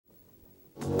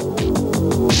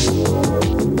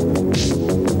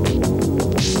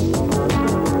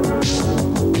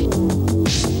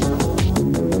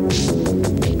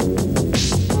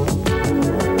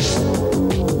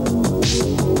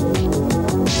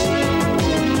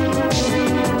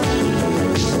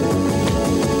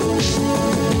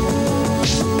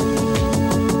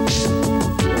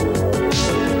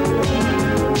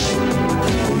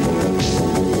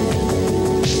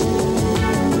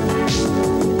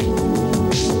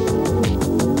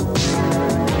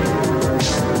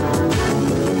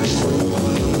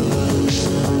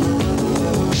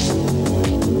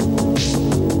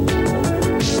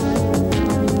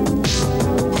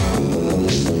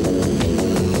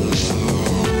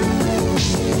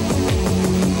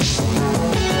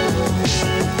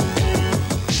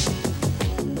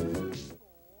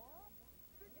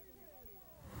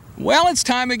Well, it's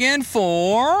time again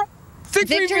for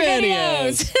Victory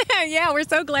Videos. Yeah, we're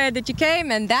so glad that you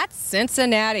came, and that's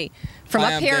Cincinnati. From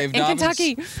up here in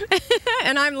Kentucky.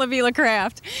 And I'm Lavila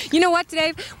Kraft. You know what,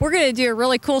 Dave? We're going to do a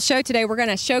really cool show today. We're going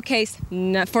to showcase,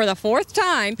 for the fourth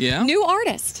time, new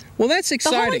artists. Well, that's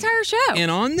exciting. The whole entire show.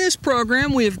 And on this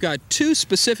program, we've got two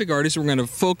specific artists we're going to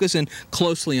focus in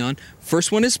closely on.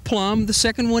 First one is Plumb. The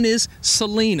second one is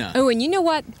Selena. Oh, and you know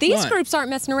what? These groups aren't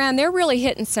messing around. They're really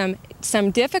hitting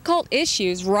some difficult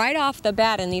issues right off the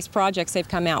bat in these projects they've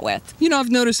come out with. You know, I've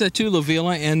noticed that too,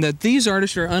 Lavila, and that these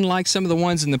artists are unlike some of the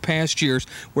ones in the past years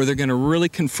where they're going to really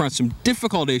confront some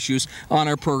difficult issues on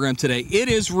our program today. It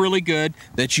is really good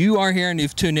that you are here and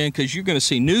you've tuned in, because you're going to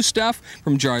see new stuff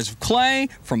from Jars of Clay,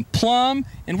 from Plumb,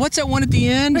 and what's that one at the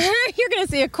end? You're going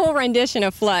to see a cool rendition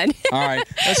of Flood. All right,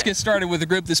 let's get started with a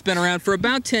group that's been around for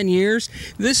about 10 years.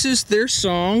 This is their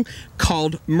song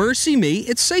called Mercy Me,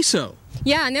 It's Say So.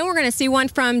 Yeah, and then we're going to see one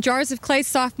from Jars of Clay's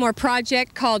sophomore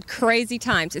project called Crazy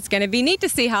Times. It's going to be neat to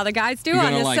see how the guys do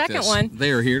on this second one.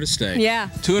 They are here to stay. Yeah.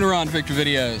 2 in a row on Victory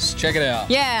Videos. Check it out.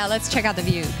 Yeah, let's check out the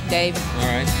view, Dave. All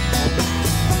right.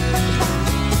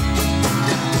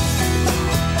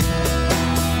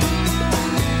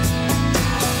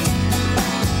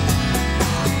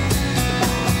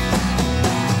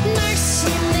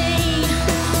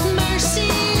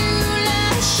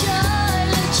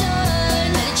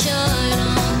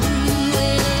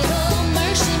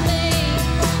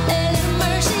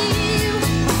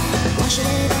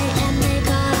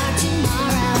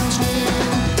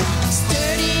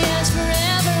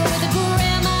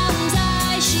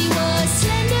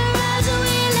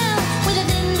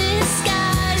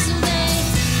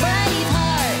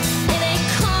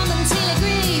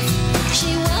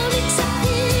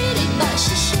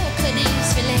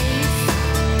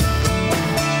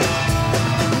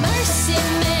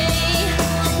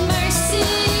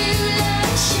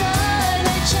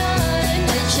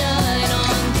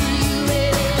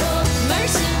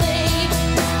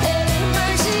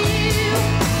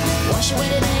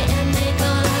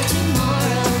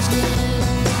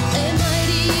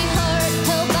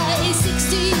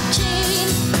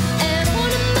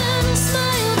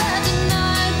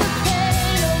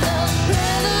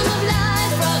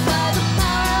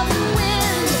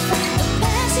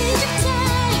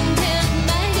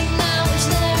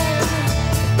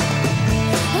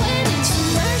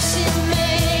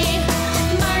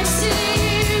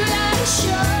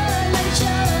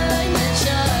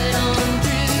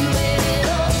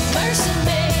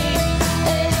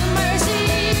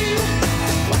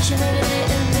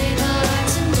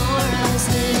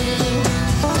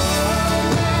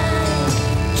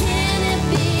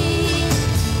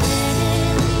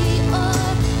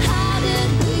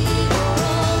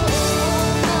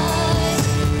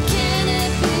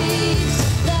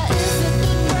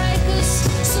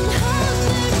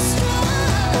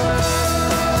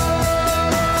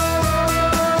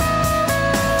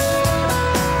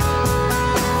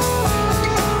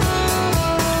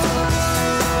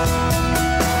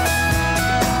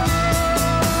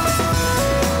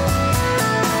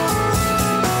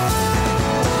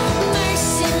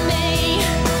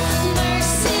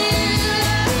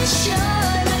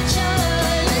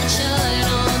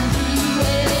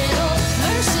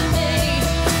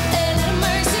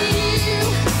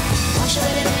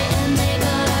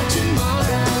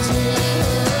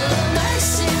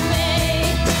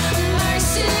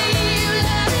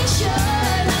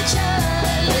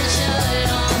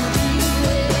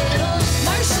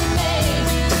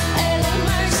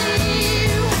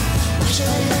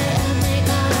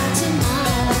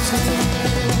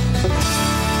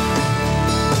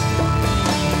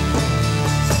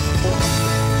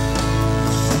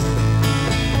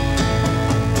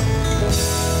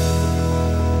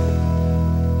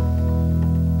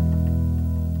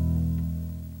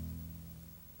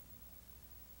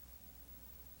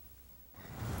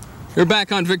 We're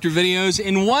back on Victory Videos,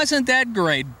 and wasn't that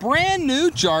great? Brand new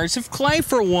Jars of Clay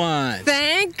for once.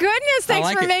 Thank goodness.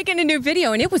 Thanks for making a new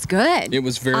video, and it was good. It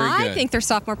was very good. I think their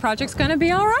sophomore project's going to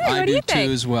be all right. What do you think? I do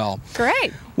too as well.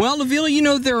 Great. Well, Lavila, you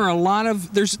know, there are a lot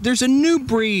of, there's a new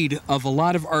breed of a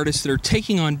lot of artists that are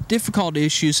taking on difficult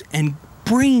issues and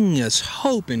bringing us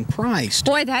hope in Christ.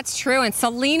 Boy, that's true. And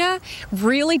Selena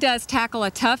really does tackle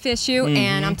a tough issue,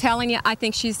 and I'm telling you, I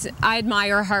think I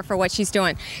admire her for what she's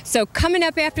doing. So coming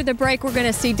up after the break, we're going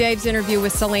to see Dave's interview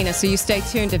with Selena, so you stay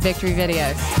tuned to Victory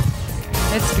Videos.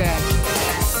 It's good.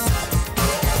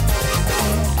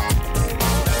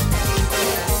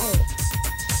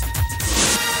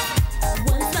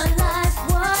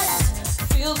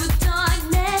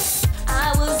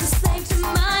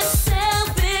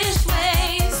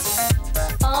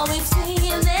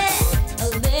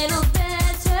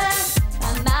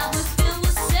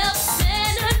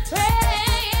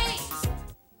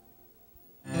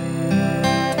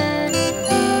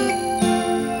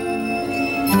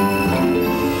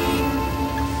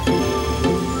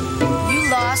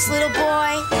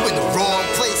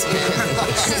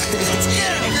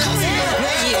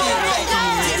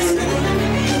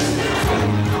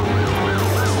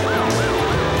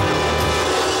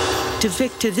 To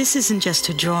Victor, this isn't just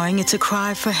a drawing, it's a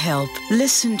cry for help.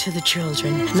 Listen to the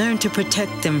children. Learn to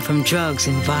protect them from drugs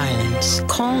and violence.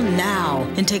 Call now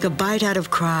and take a bite out of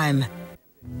crime.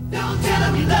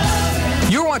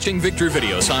 You're watching Victory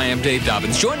Videos. I am Dave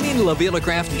Dobbins. Join me in La Villa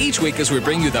Craft each week as we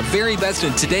bring you the very best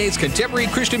in today's contemporary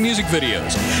Christian music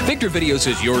videos. Victory Videos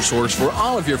is your source for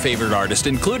all of your favorite artists,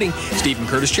 including Stephen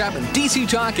Curtis Chapman, DC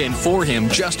Talk, and For Him,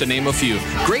 just to name a few.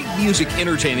 Great music,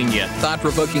 entertaining yet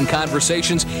thought-provoking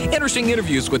conversations, interesting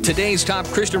interviews with today's top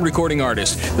Christian recording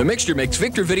artists. The mixture makes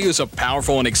Victory Videos a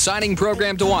powerful and exciting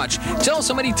program to watch. Tell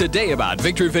somebody today about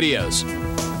Victory Videos.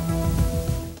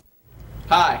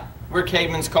 Hi, we're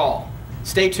Caveman's Call.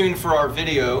 Stay tuned for our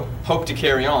video, Hope to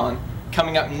Carry On,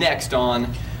 coming up next on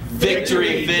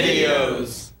Victory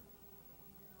Videos.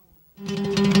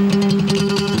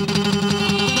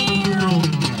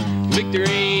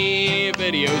 Victory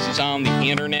Videos is on the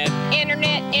internet.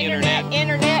 Internet.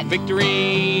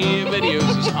 Victory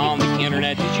Videos is on the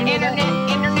internet. Did you know that?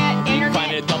 You can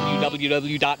find it at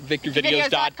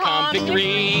www.victoryvideos.com.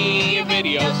 Victory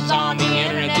Videos is on the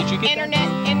internet. Did you get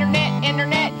that?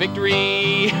 Internet.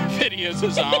 Victory Videos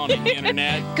is on the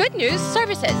internet. Good news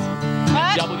services.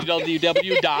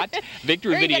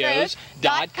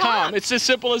 www.victoryvideos.com. It's as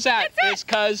simple as that. It's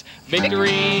because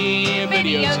Victory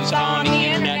Videos is on the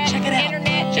internet. Check it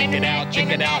out.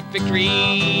 Check it out. Victory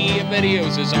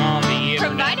Videos is on the internet.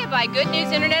 Provided by Good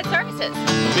News Internet Services.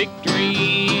 Victory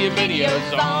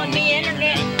Videos on the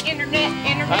internet.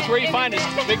 That's where you find us.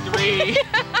 Victory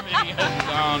Videos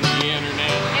on the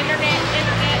internet. Internet.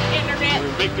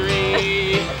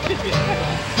 Victory.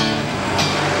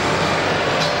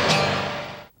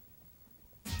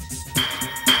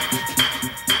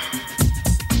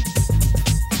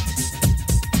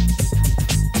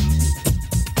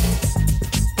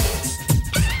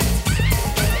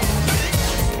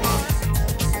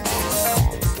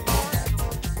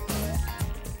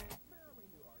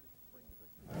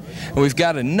 We've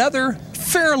got another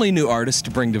fairly new artist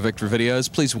to bring to Victory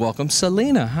Videos. Please welcome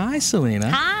Selena. Hi, Selena.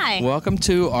 Hi. Welcome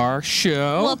to our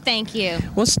show. Well, thank you.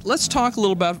 Let's talk a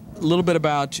little bit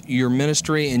about your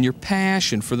ministry and your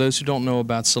passion for those who don't know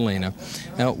about Selena.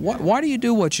 Now, why do you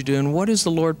do what you do, and what has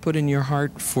the Lord put in your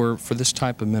heart for this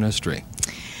type of ministry?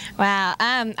 Wow.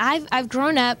 I've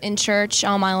grown up in church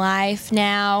all my life.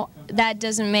 Now, that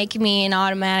doesn't make me an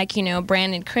automatic,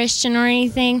 branded Christian or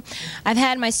anything. I've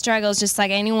had my struggles just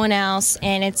like anyone else,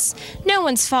 and it's no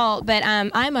one's fault, but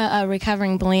I'm a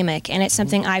recovering bulimic, and it's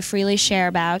something I freely share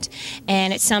about,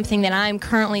 and it's something that I'm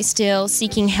currently still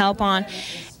seeking help on.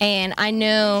 And I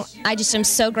know I just am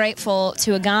so grateful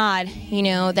to a God,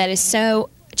 that is so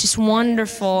just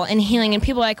wonderful and healing. And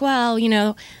people are like, well,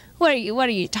 what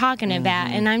are you talking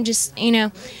about? And I'm just,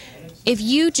 if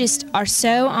you just are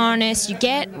so honest, you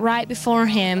get right before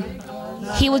Him,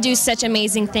 He will do such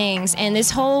amazing things. And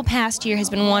this whole past year has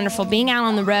been wonderful. Being out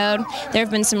on the road, there have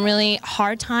been some really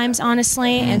hard times,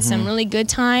 honestly, and some really good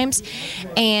times.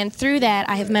 And through that,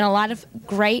 I have met a lot of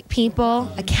great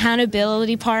people,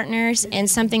 accountability partners, and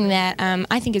something that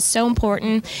I think is so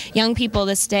important. Young people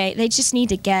this day, they just need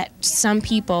to get some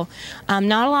people,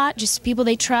 not a lot, just people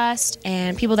they trust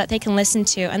and people that they can listen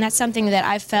to. And that's something that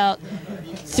I felt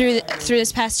through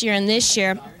this past year and this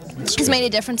year. It's made a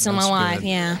difference in my life.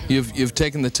 Yeah. You've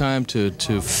taken the time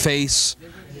to face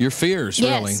your fears,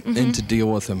 really, and to deal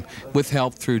with them with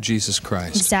help through Jesus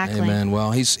Christ. Exactly. Amen.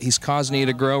 Well, He's causing you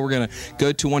to grow. We're going to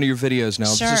go to one of your videos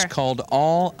now. Sure. This is called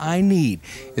All I Need.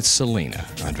 It's Selena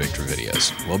on Victory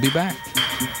Videos. We'll be back.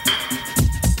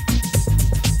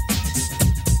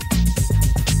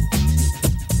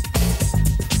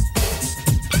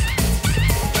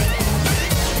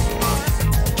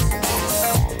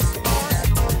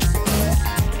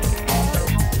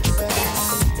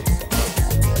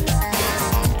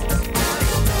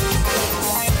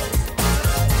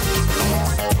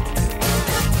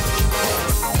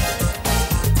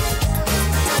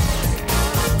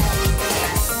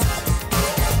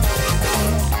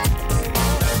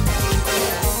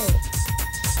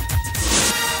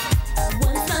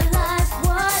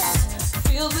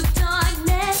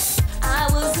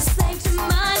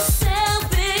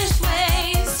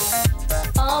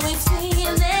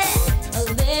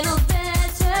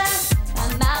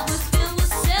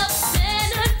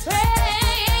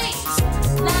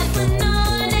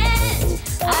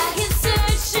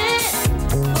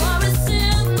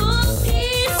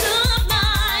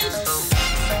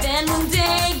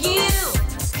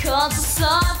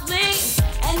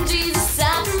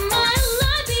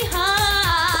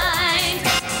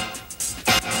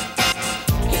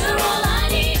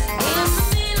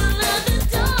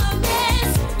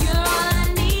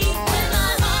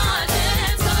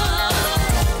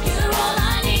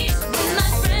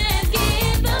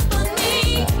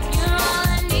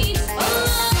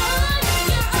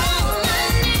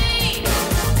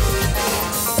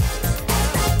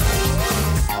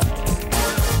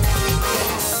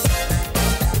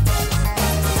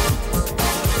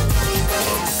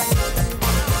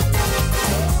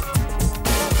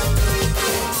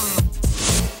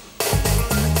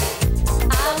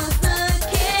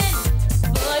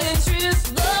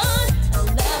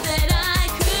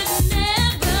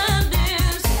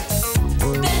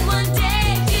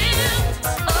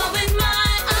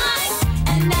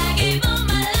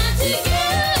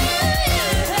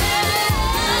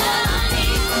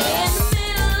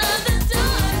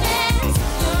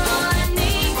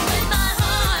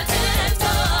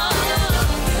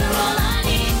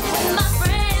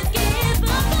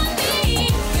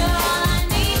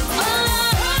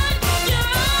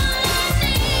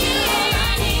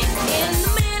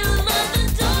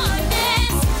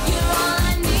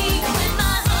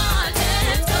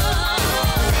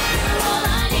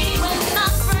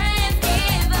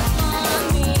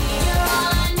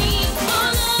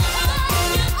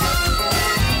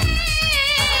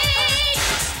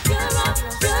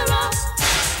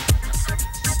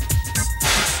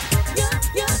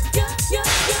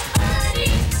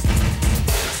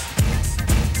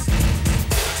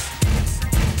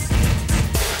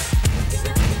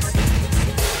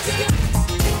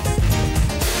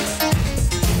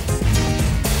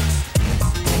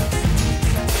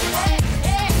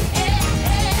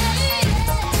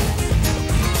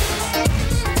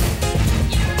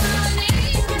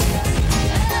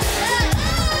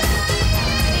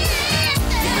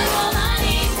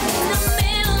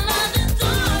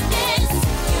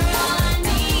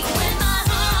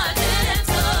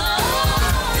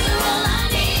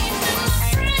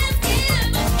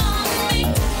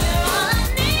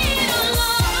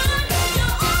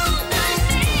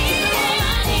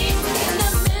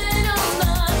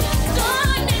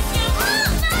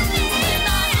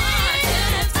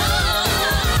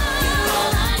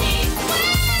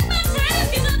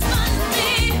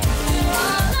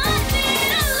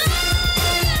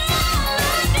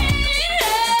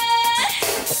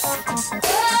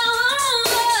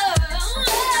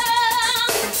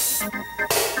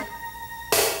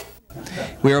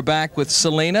 We are back with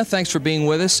Selena. Thanks for being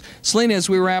with us. Selena, as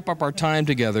we wrap up our time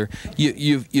together,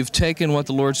 you've taken what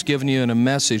the Lord's given you in a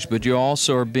message, but you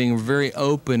also are being very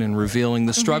open and revealing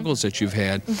the struggles that you've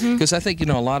had. Because I think,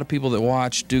 a lot of people that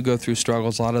watch do go through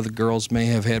struggles. A lot of the girls may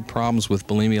have had problems with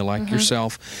bulimia like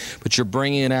yourself, but you're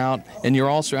bringing it out, and you're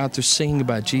also out there singing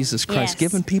about Jesus Christ,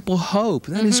 giving people hope.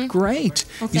 That is great.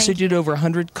 Well, you said you did over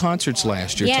 100 concerts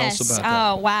last year. Yes. Tell us about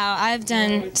that. Oh, wow. I've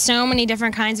done so many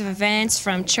different kinds of events,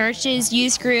 from churches,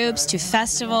 youth groups, to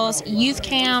festivals, youth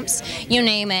camps, you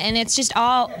name it. And it's just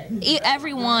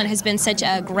everyone has been such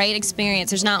a great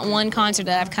experience. There's not one concert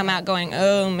that I've come out going,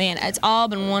 oh man, it's all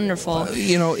been wonderful.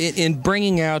 In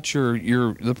bringing out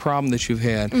the problem that you've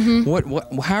had,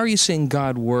 how are you seeing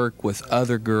God work with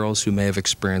other girls who may have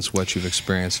experienced what you've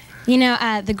experienced?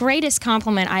 The greatest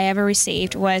compliment I ever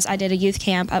received was I did a youth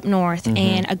camp up north,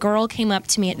 and a girl came up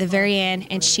to me at the very end,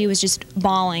 and she was just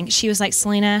bawling. She was like,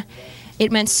 Selena,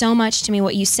 it meant so much to me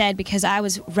what you said, because I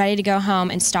was ready to go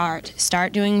home and start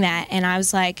doing that. And I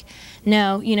was like,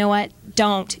 no, you know what?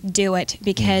 Don't do it,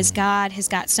 because God has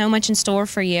got so much in store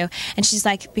for you. And she's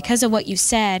like, because of what you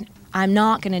said, I'm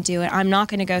not going to do it. I'm not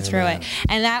going to go through it.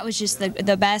 And that was just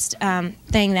the best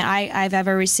thing that I've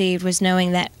ever received, was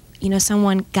knowing that,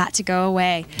 someone got to go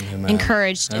away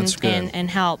encouraged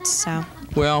and helped. So.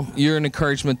 Well, you're an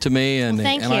encouragement to me, and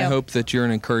I hope that you're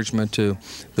an encouragement to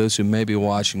those who may be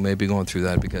watching, may be going through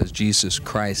that, because Jesus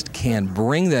Christ can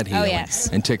bring that healing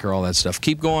and take care of all that stuff.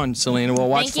 Keep going, Selena. We'll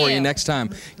watch for you next time.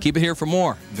 Keep it here for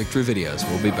more Victory Videos.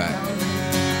 We'll be back.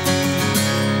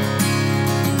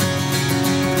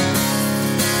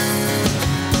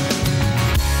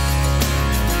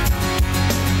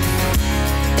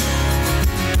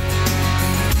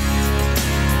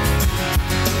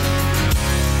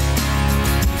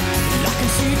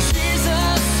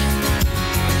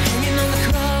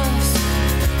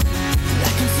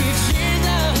 Like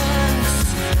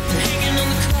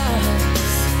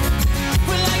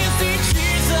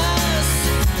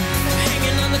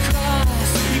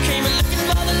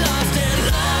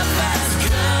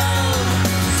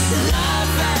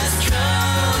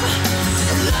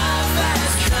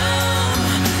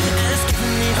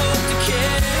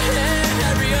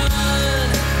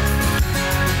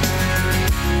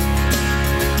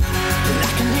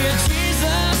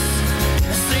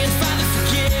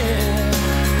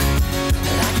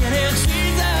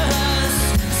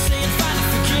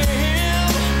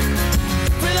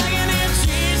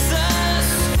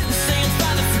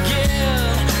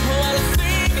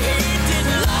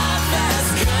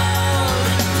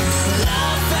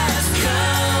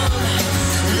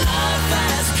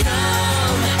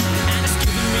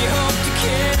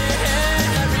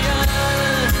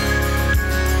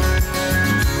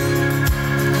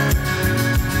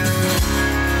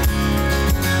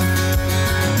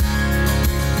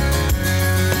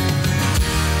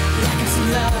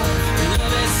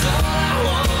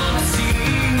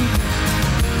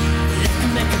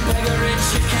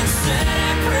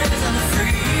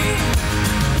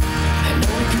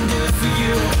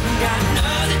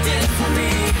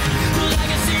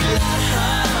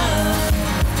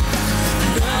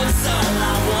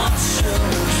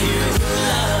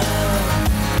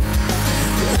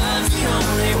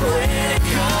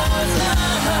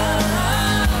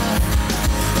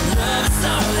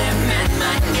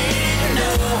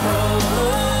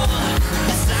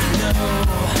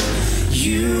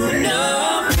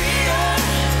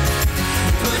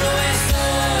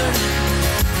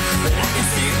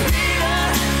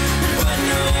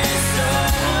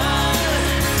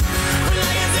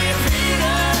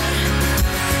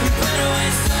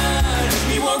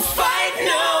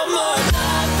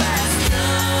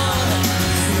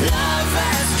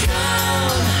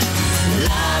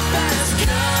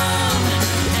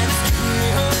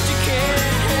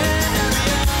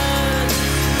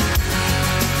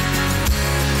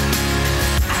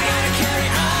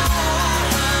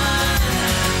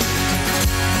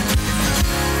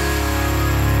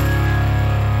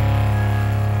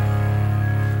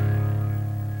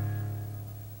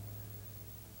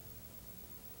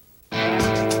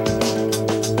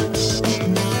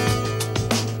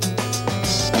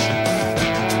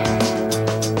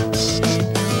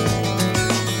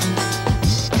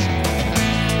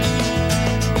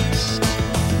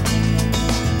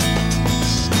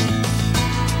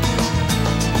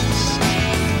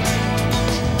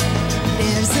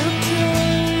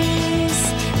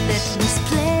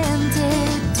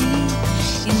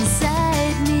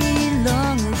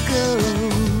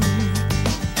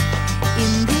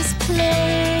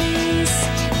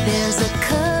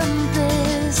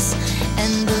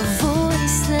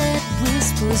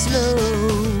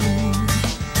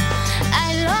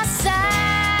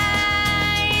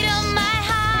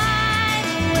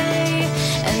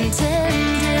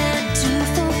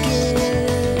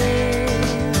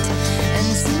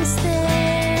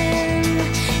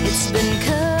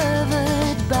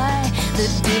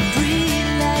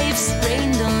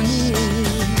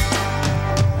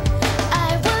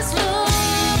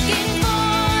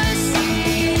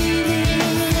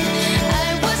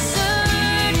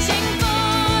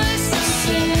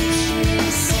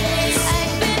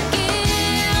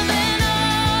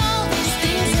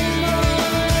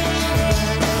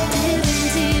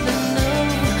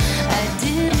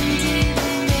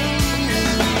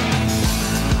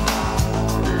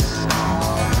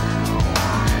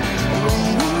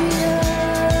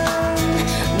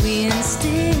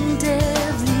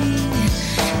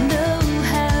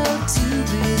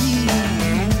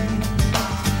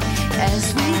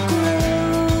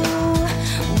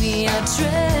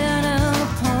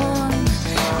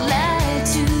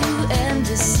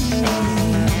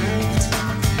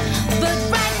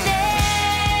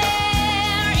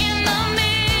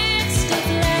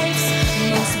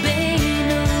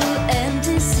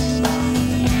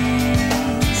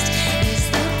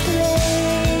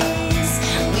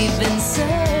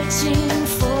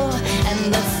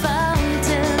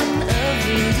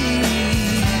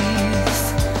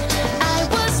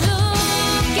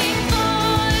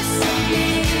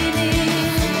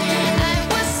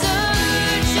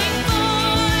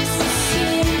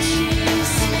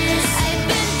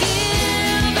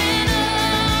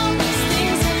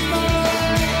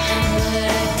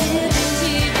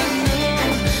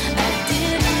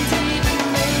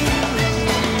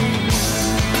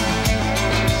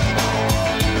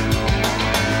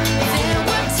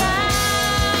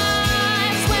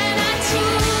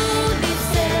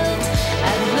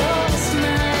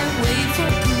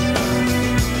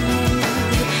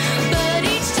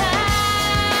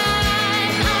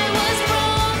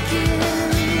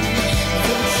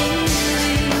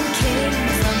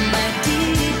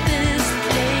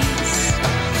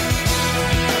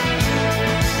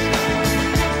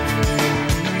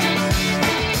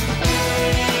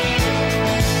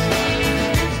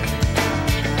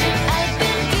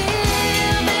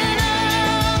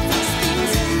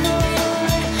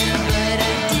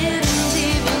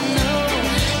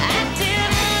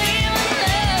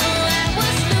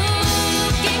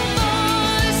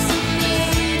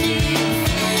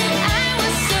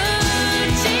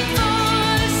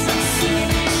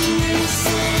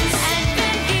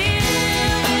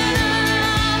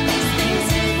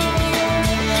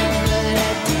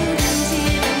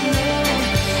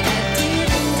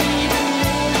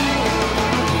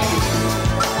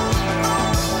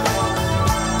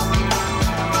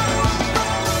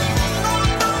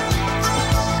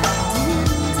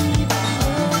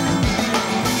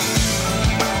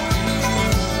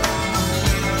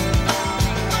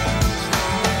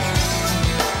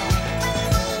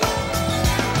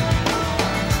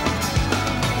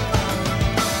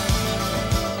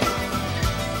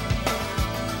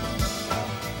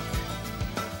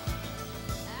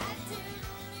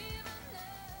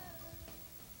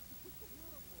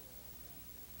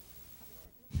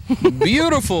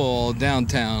beautiful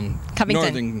downtown Covington.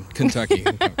 Northern Kentucky.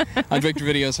 On Victor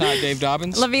Videos, hi, Dave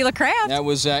Dobbins. Lavila Craft. That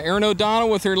was Erin O'Donnell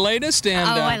with her latest. And,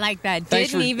 I like that.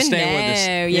 Thanks Didn't for even staying know.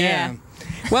 with us. Yeah.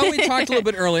 Well, we talked a little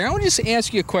bit earlier. I want to just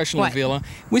ask you a question, What? Lavila.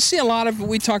 We see a lot of,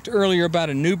 we talked earlier about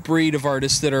a new breed of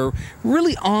artists that are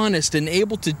really honest and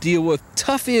able to deal with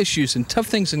tough issues and tough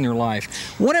things in their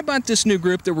life. What about this new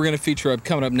group that we're going to feature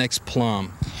coming up next,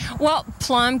 Plumb? Well,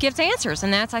 Plumb gives answers,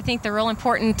 and that's, I think, the real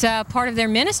important part of their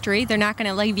ministry. They're not going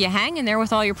to leave you hanging there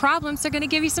with all your problems. They're going to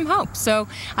give you some hope. So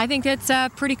I think that's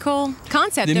a pretty cool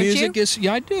concept, The don't music you? is,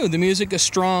 yeah, I do. The music is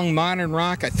strong, modern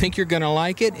rock. I think you're going to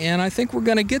like it, and I think we're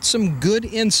going to get some good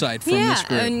insight from this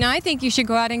group. And I think you should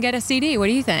go out and get a CD. What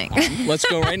do you think? Let's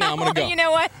go right now. I'm going to go. You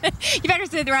know what? You better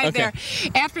sit right Okay. there.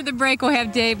 After the break, we'll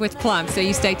have Dave with Plumb, so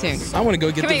you stay tuned. I want to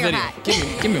go get Come the here, your video.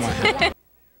 hat. Give me my hat.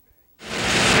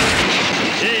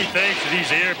 Hey, thanks to these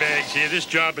airbags here, this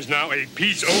job is now a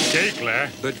piece of cake,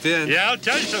 Claire. But Vince... Yeah, I'll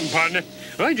tell you something, partner.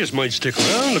 I just might stick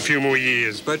around a few more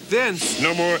years. But Vince...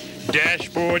 No more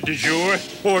dashboard du jour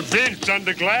or Vince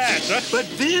under glass, huh? But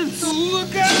Vince...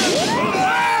 Look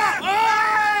out!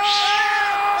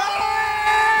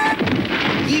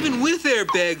 Even with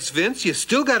airbags, Vince, you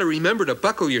still gotta remember to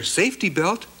buckle your safety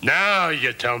belt. Now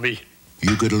you tell me.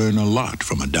 You could learn a lot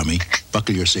from a dummy.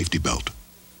 Buckle your safety belt.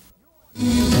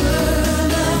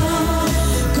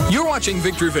 You're watching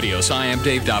Victory Videos. I am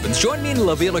Dave Dobbins. Join me in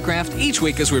Lavila Craft each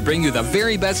week as we bring you the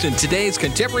very best in today's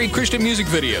contemporary Christian music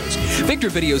videos. Victory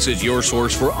Videos is your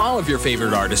source for all of your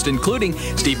favorite artists, including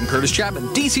Stephen Curtis Chapman,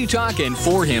 DC Talk, and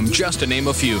For Him, just to name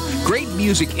a few. Great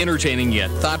music, entertaining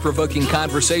yet thought-provoking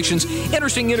conversations,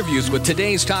 interesting interviews with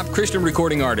today's top Christian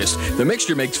recording artists. The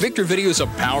mixture makes Victory Videos a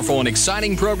powerful and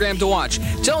exciting program to watch.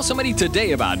 Tell somebody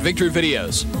today about Victory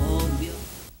Videos.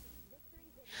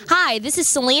 Hi, this is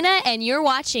Selena, and you're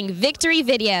watching Victory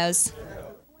Videos.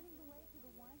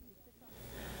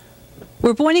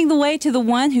 We're pointing the way to the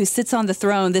one who sits on the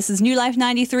throne. This is New Life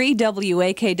 93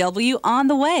 WAKW on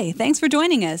the way. Thanks for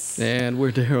joining us. And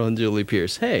we're Daryl and Julie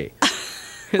Pierce. Hey,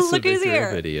 it's Look the who's Victory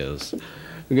here. Videos.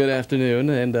 Good afternoon,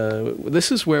 and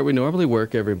this is where we normally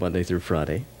work every Monday through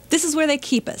Friday. This is where they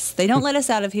keep us. They don't let us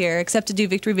out of here except to do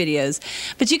Victory Videos.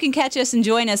 But you can catch us and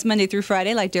join us Monday through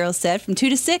Friday, like Daryl said, from 2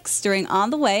 to 6 during On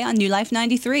the Way on New Life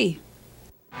 93.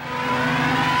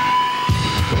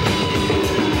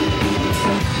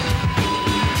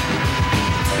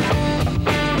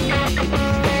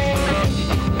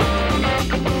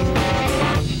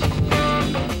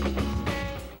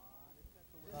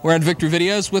 We're on Victory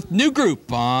Videos with new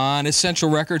group on Essential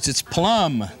Records. It's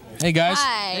Plumb. Hey, guys.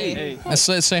 Hi. Hey. Let's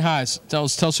say hi. Tell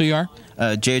us who you are.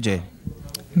 JJ.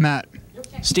 Matt.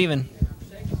 Steven.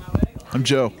 I'm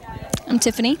Joe. I'm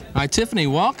Tiffany. Hi, Tiffany.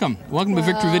 Welcome. Welcome to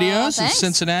Victory Videos in thanks.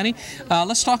 Cincinnati.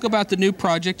 Let's talk about the new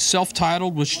project,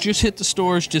 self-titled, which just hit the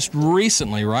stores just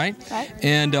recently, right? Right.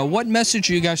 And what message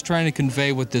are you guys trying to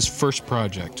convey with this first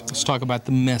project? Let's talk about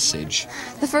the message.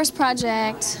 The first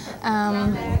project,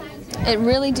 it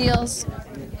really deals...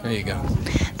 There you go.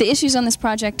 The issues on this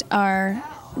project are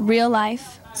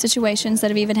real-life situations that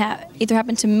have either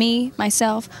happened to me,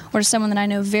 myself, or to someone that I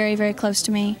know very, very close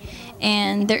to me.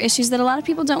 And they're issues that a lot of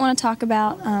people don't want to talk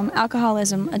about.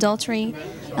 Alcoholism, adultery,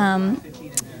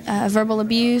 verbal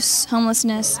abuse,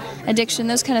 homelessness, addiction,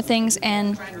 those kind of things.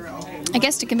 And I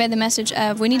guess to convey the message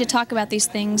of we need to talk about these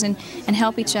things and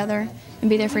help each other and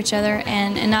be there for each other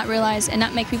and not realize and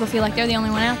not make people feel like they're the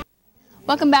only one out.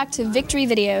 Welcome back to Victory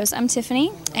Videos. I'm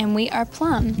Tiffany, and we are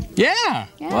Plumb. Yeah.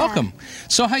 Welcome.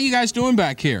 So how you guys doing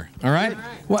back here? All right.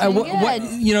 Good.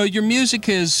 You know, your music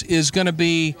is going to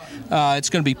be it's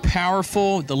going to be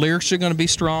powerful. The lyrics are going to be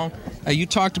strong. You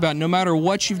talked about no matter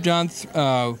what you've done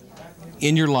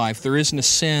in your life, there isn't a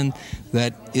sin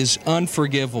that is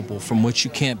unforgivable from which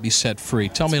you can't be set free.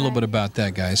 Tell me a little bit about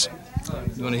that, guys.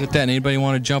 You want to hit that? Anybody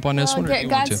want to jump on this one? Or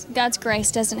God's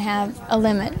grace doesn't have a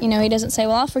limit. You know, He doesn't say,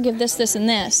 well, I'll forgive this, this, and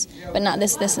this, but not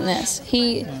this, this, and this.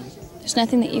 There's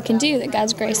nothing that you can do that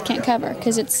God's grace can't cover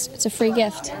because it's a free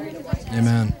gift.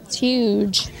 Amen. It's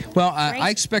huge. Well, I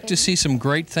expect to see some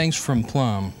great things from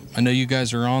Plumb. I know you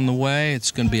guys are on the way. It's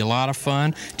going to be a lot of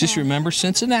fun. Just remember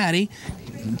Cincinnati.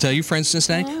 Tell your friends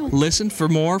Cincinnati. Listen for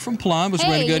more from Plumb. As we're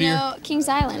going to go to your Kings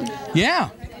Island. Yeah.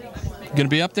 Going to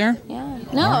be up there? Yeah.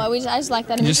 No, I just like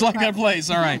that. Just like that place.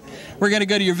 All right. We're going to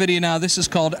go to your video now. This is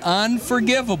called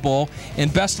Unforgivable.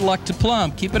 And best of luck to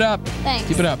Plumb. Keep it up. Thanks.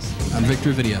 Keep it up on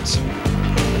Victory Videos.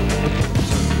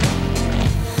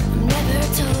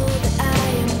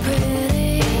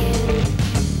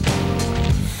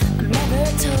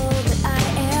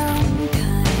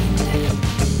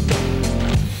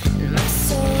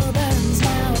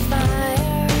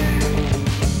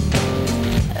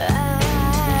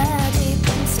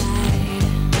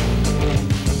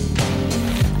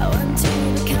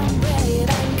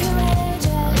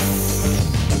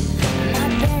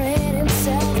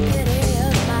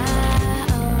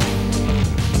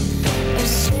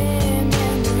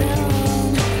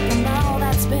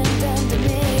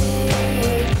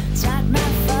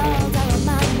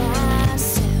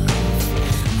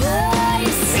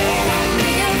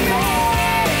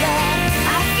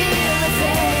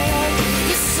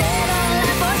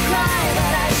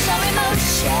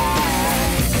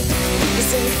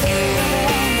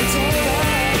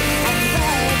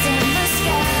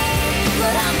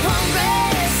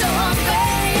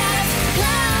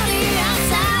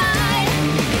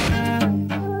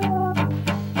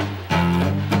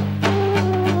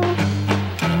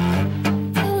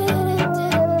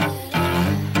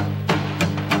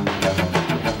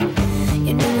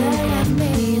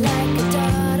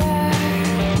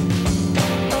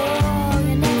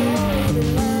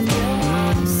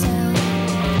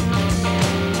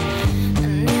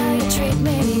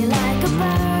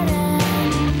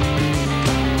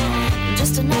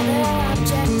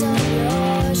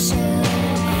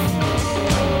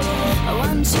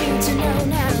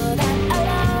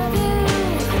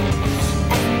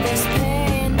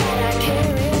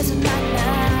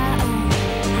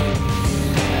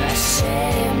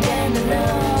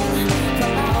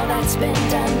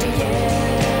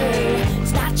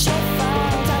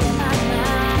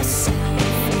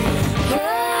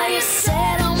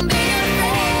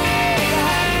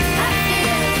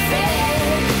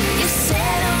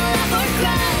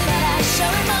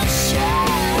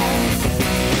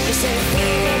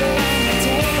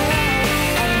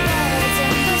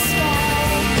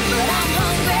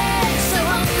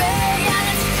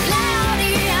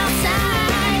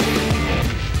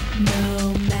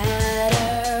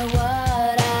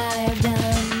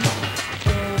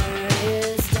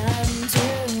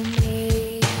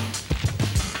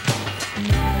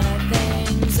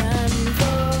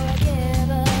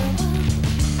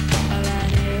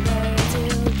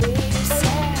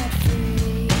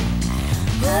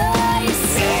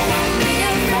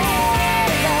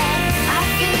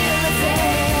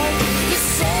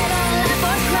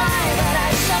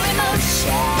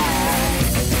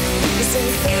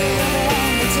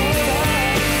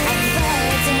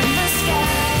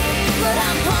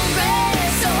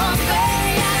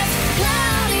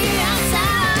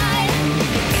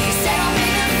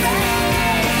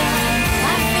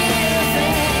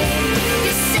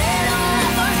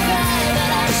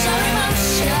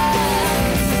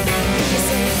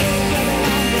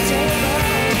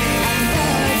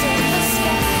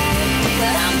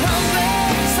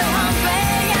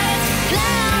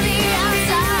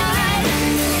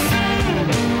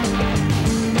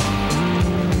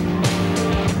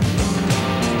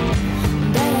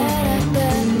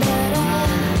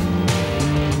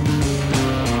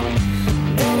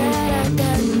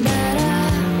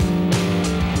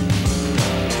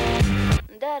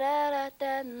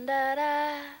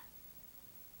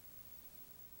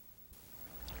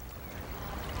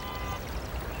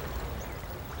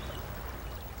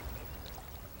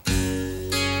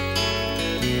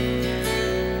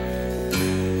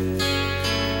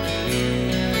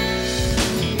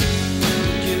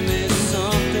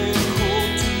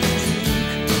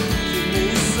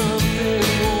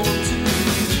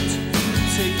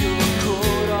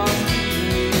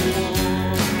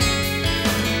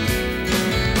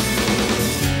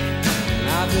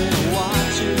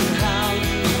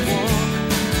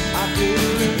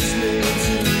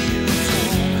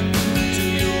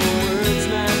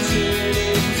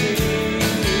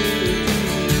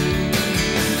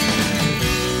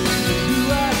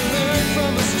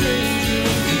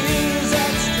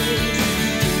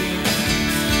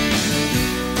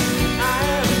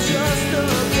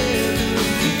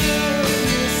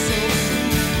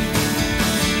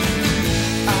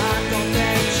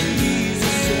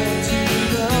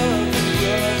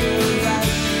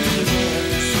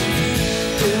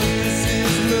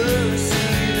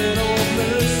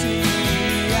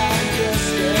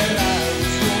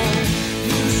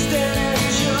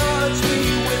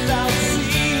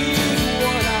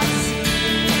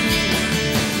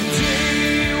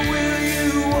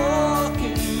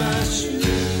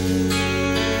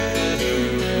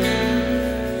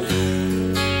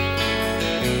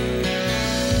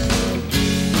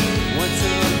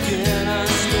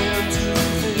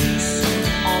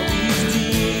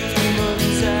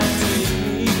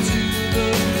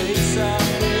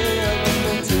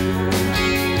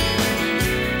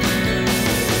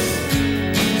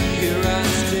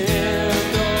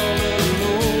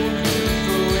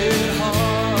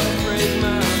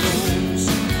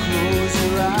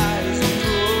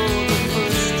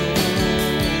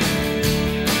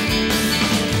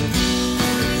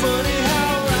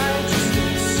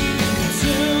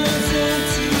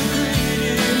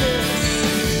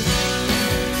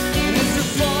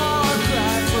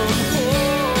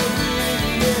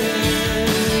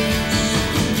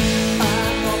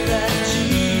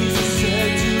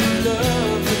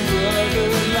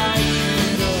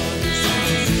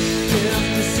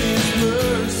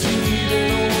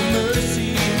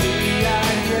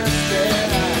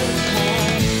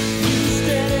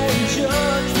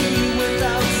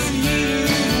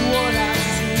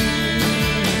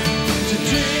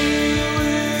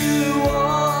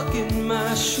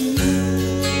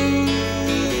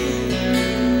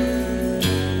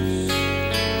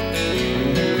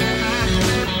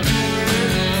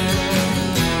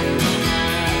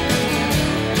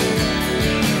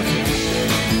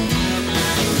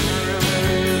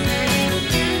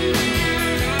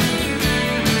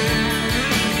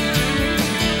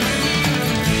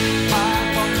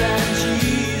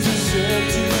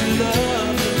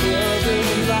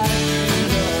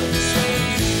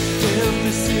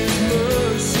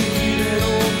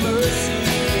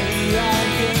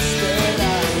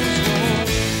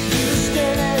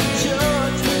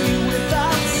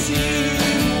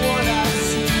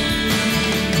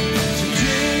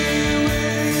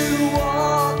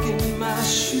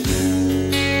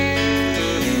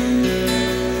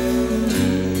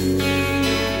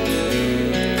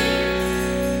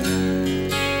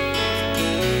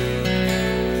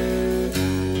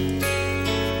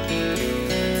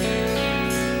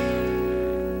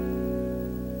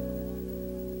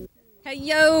 Hey,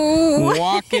 yo.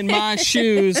 Walk in my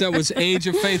shoes. That was Age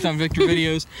of Faith on Victory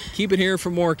Videos. Keep it here for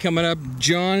more coming up.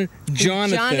 Jonathan.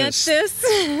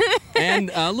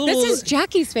 And a little. This is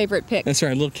Jackie's favorite pick. That's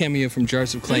right. A little cameo from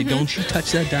Jars of Clay. Don't you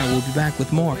touch that dial. We'll be back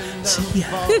with more. See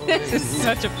ya. This is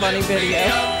such a funny video.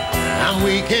 I'm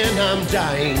weak and I'm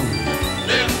dying.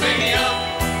 Lift me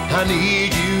up. I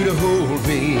need you to hold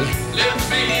me. Lift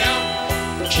me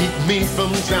up. Keep me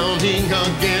from drowning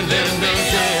again and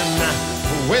again.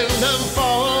 When I'm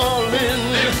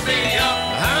falling, lift me up.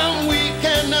 I'm weak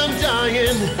and I'm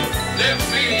dying.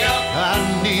 Lift me up.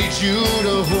 I need you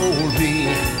to hold me.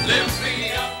 Lift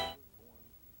me up.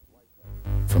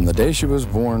 From the day she was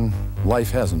born,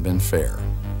 life hasn't been fair.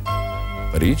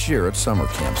 But each year at summer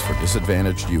camps for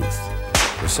disadvantaged youth,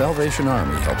 the Salvation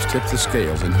Army helps tip the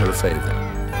scales in her favor.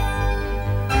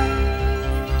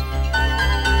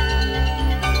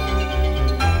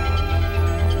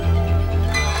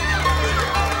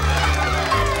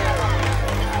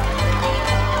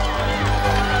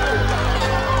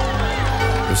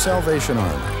 The Salvation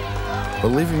Army,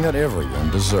 believing that everyone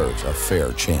deserves a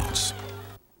fair chance.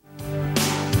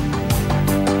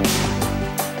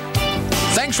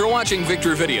 Thanks for watching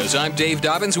Victory Videos. I'm Dave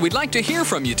Dobbins, and we'd like to hear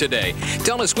from you today.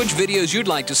 Tell us which videos you'd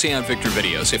like to see on Victory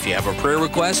Videos. If you have a prayer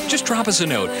request, just drop us a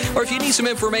note. Or if you need some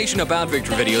information about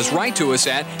Victory Videos, write to us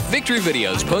at Victory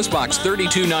Videos, Post Box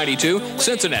 3292,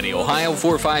 Cincinnati, Ohio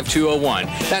 45201.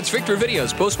 That's Victory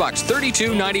Videos, Post Box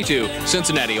 3292,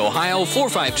 Cincinnati, Ohio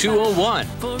 45201.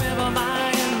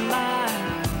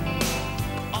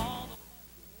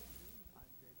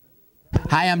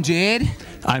 Hi, I'm Jade.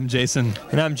 I'm Jason.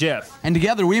 And I'm Jeff. And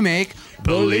together we make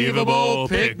Believable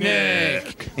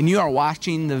Picnic. And you are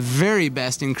watching the very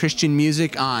best in Christian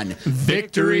music on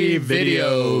Victory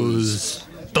Videos.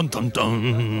 Dun dun dun.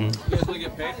 You guys will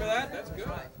get paid for that? That's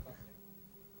good.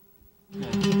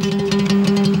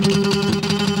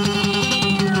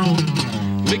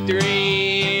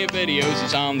 Victory Videos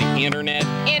is on the internet.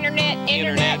 Internet.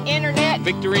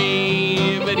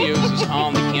 Victory Videos is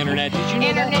on the internet. Did you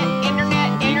know that?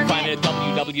 Internet. You can find it at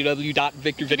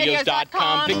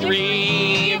www.victoryvideos.com.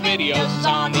 Victory Videos is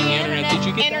on the internet. Did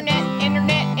you get that?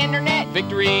 Internet.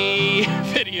 Victory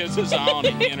Videos is on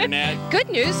the internet. Good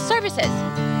news services.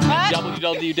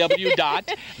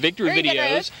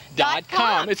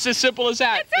 www.victoryvideos.com. It's as simple as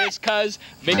that. It's because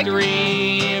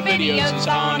Victory Videos is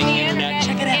on the internet.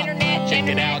 Check it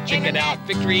out. Check it out.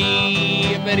 Victory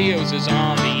Videos is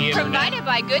on the internet. Provided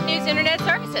by Good News Internet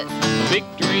Services.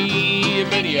 Victory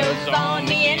Videos on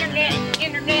the internet.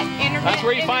 Internet. That's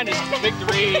where you find us.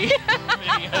 Victory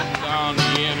Videos on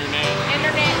the internet.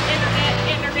 Internet.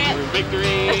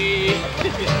 Victory.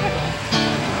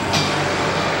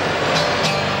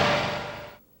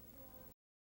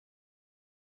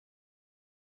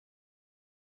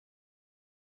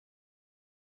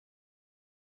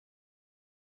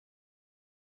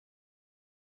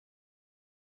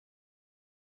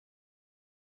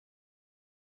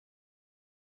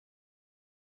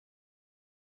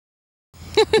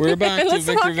 We're back to Let's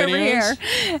Victory walk over Videos.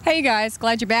 here. Hey guys,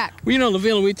 glad you're back. Well, you know,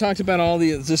 Lavilla, we talked about all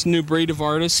this new breed of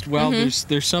artists. Well,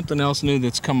 there's something else new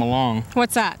that's come along.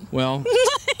 What's that? Well,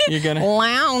 you're gonna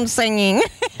lounge singing.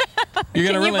 You're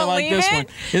gonna really like this it? one.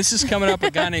 This is coming up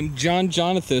a guy named John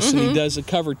Jonathan, and he does a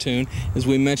cover tune, as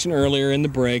we mentioned earlier in the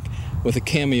break, with a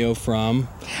cameo from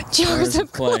Jars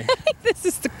of Clay.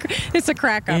 It's a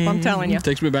crack up, I'm telling you.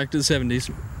 Takes me back to the 70s.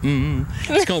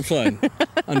 It's called Flood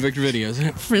on Victory Videos.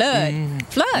 Flood.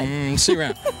 See you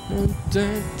around.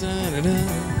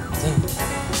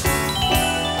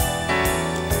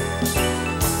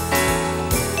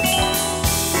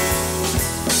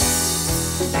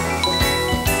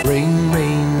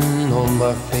 Rain on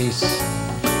my face.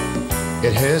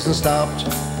 It hasn't stopped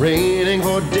raining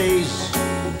for days.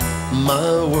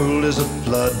 My world is a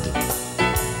flood.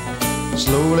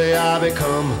 Slowly I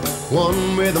become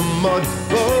one with the mud.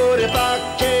 But if I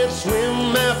can't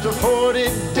swim after 40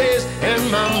 days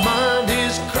and my mind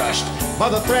is crushed by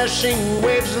the thrashing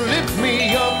waves, lift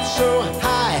me up so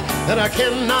high that I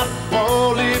cannot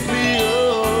fall. Lift me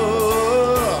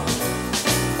up.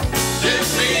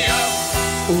 Lift me up.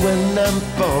 When I'm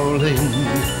falling,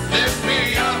 lift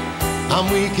me up. I'm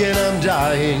weak and I'm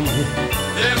dying.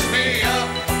 Lift me up.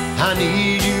 I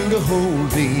need you to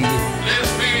hold me.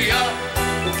 Lift me up.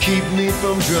 Keep me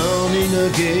from drowning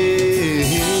again.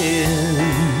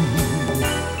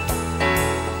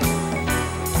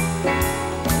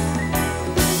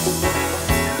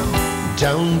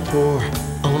 Downpour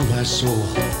on my soul,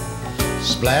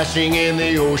 splashing in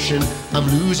the ocean, I'm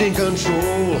losing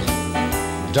control.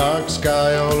 Dark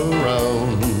sky all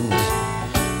around,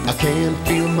 I can't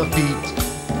feel my feet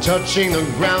touching the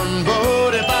ground.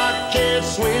 But if I can't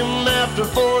swim after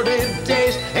 40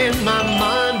 days and my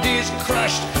mind is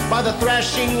crushed by the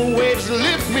thrashing waves,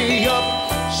 lift me up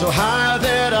so high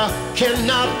that I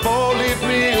cannot fall. Lift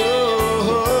me up.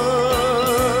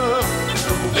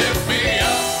 Lift me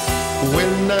up.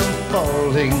 When I'm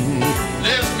falling,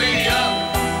 lift me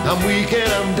up. I'm weak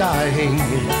and I'm dying.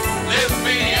 Lift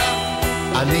me up.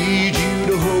 I need you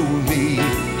to hold me.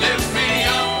 Lift me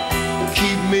up.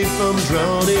 Keep me from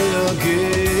drowning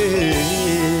again.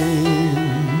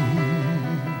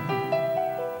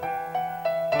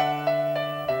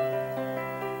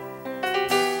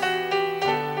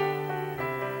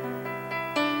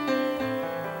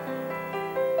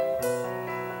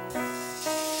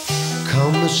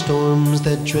 Calm the storms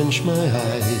that drench my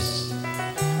eyes,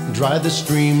 dry the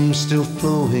streams still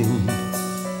flowing,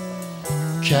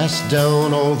 cast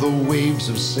down all the waves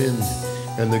of sin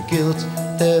and the guilt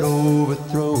that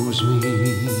overthrows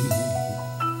me.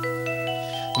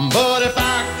 But if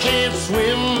I can't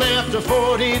swim after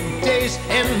 40 days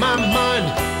and my mind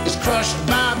is crushed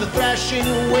by the thrashing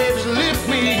waves, lift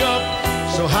me up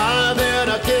so high that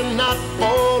I cannot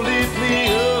fall. Lift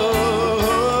me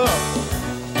up.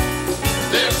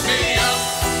 Lift me up.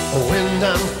 When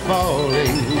I'm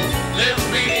falling, lift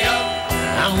me up.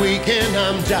 I'm weak and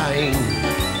I'm dying.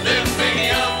 Lift me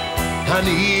up. I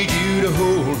need you to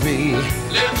hold me.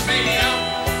 Lift me up.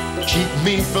 Keep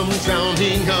me from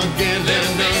drowning again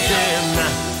and again.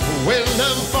 When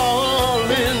I'm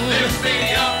falling, lift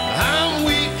me up. I'm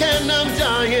weak and I'm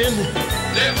dying.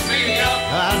 Lift me up.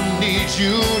 I need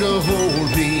you to hold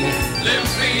me.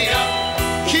 Lift me up.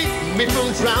 Keep me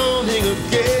from drowning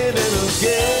again and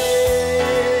again.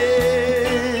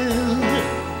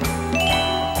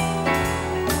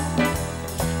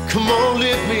 Come on,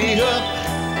 lift me up.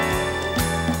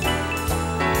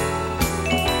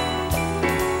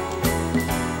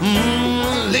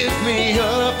 Lift me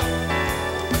up.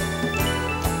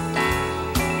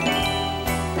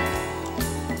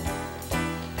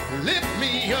 Lift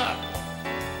me up.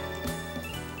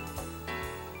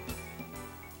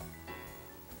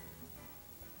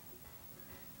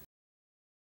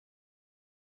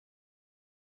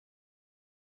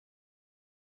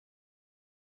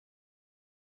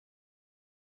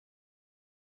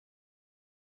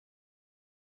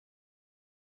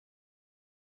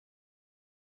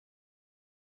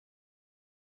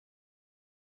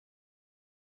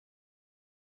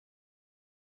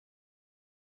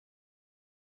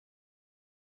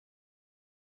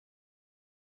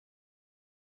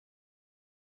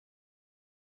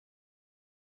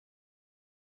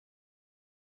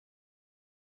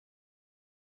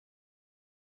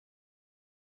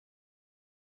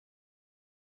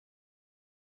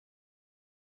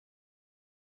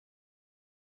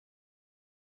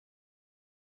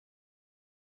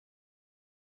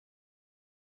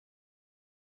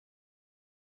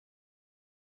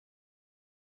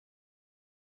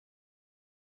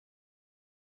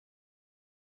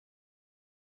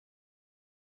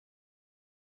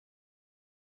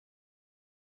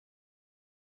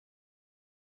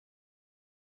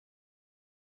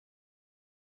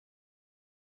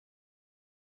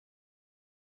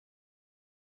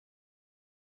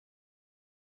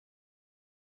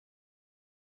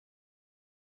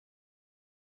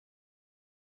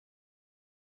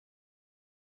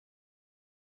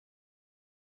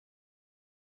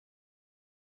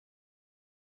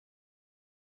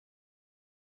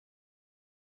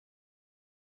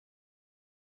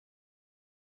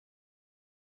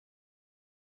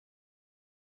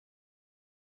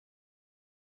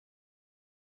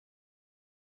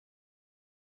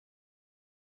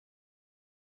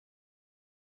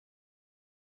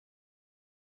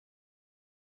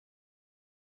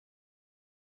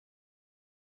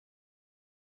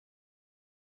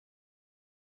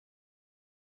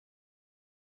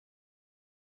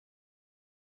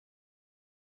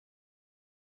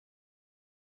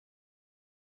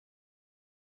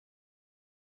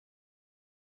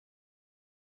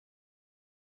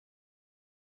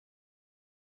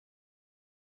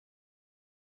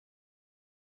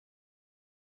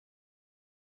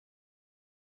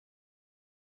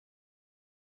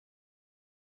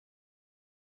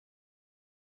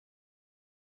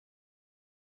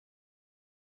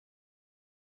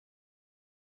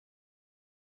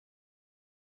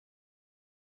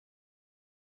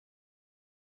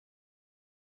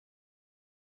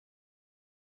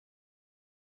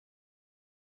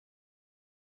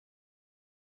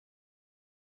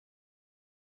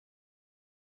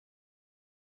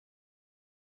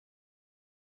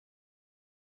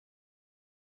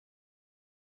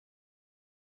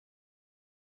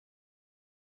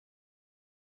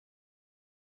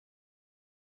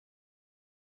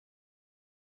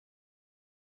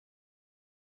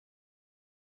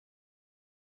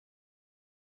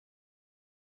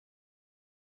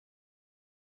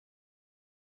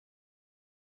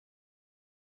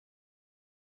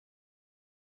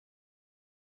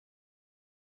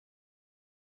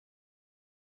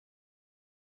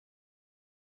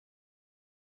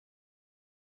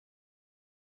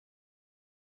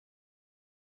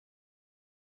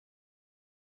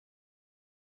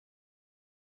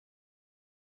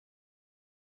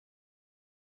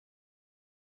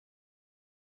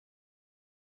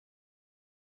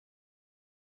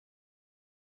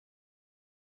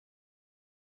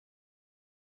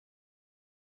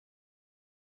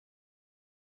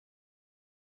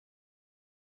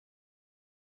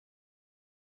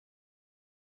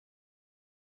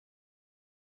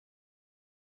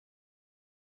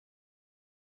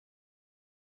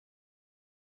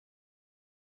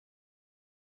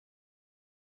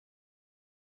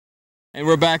 And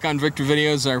we're back on Victory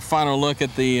Videos, our final look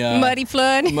at the Muddy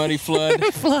Flood. Muddy Flood.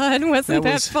 Flood, wasn't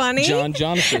that was funny? John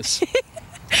Jonathas.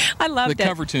 I loved it. The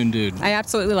cover tune dude. I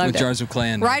absolutely loved with it. Jars of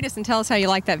Clay. Write us and tell us how you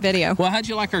like that video. Well, how'd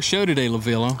you like our show today,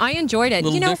 Lavilla? I enjoyed it. A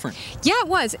little different. Yeah, it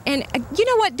was. And you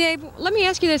know what, Dave? Let me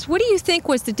ask you this. What do you think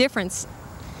was the difference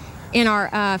in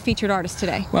our featured artists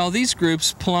today? Well, these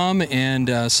groups, Plumb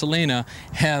and Selena,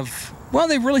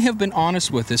 they really have been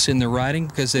honest with us in their writing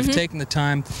because they've taken the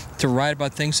time to write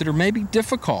about things that are maybe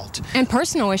difficult. And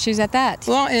personal issues at that.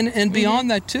 Well, and beyond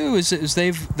that, too, is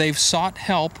they've sought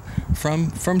help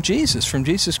from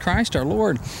Jesus Christ, our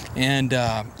Lord. And,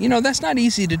 that's not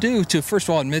easy to do, to first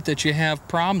of all admit that you have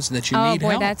problems and that you need help.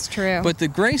 Oh, boy, that's true. But the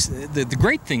great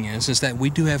thing is that we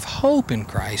do have hope in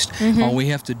Christ. All we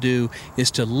have to do is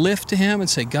to lift to Him and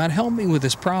say, God, help me with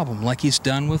this problem, like He's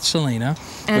done with Selena,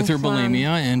 with her bulimia,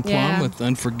 and Plum with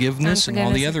unforgiveness and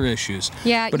all the other issues.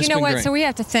 Yeah, but you know what? Great. So we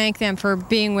have to thank them for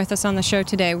being with us on the show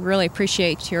today. We really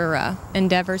appreciate your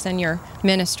endeavors and your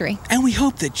ministry. And we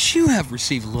hope that you have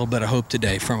received a little bit of hope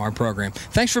today from our program.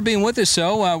 Thanks for being with us.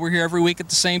 So we're here every week at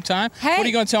the same time. Hey, what are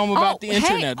you going to tell them about the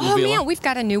internet, Oh, Lavilla? man, we've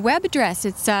got a new web address.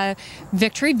 It's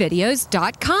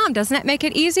victoryvideos.com. Doesn't that make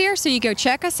it easier? So you go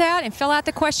check us out and fill out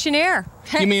the questionnaire.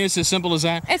 You mean it's as simple as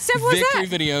that? It's simple as that.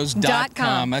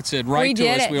 Victoryvideos.com. That's it. Write to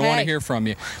us. We want to hear from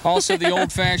you. Also, the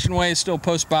old-fashioned way is still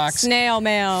post box. Snail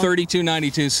mail.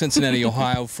 3292 Cincinnati,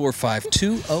 Ohio,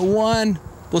 45201.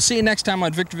 We'll see you next time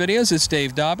on Victory Videos. It's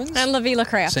Dave Dobbins. And Lavilla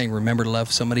Kraft. Saying remember to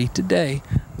love somebody today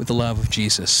with the love of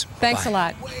Jesus. Thanks Bye. a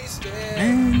lot.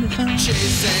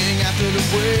 Chasing after the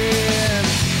wind.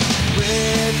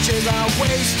 Riches are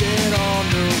wasted on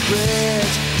the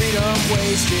rich. Freedom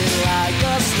wasted like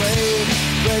a slave.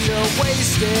 Pleasure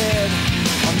wasted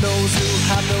on those who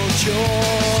have no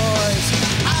choice.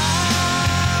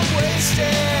 I'm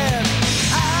wasted.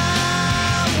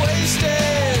 I'm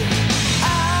wasted.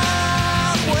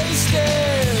 I'm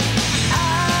wasted.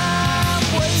 I'm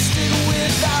wasted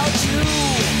without you.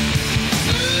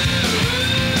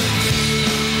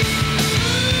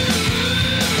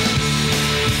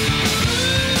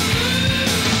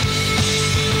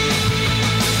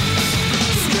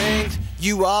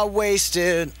 You are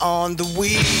wasted on the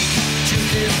weak.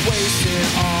 Truth is wasted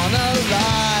on a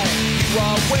lie. You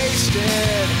are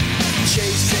wasted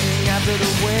chasing after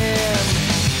the wind.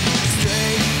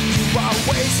 Strength, you are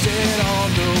wasted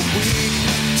on the weak.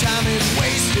 Time is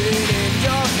wasted in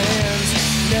your hands,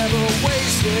 never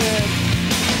wasted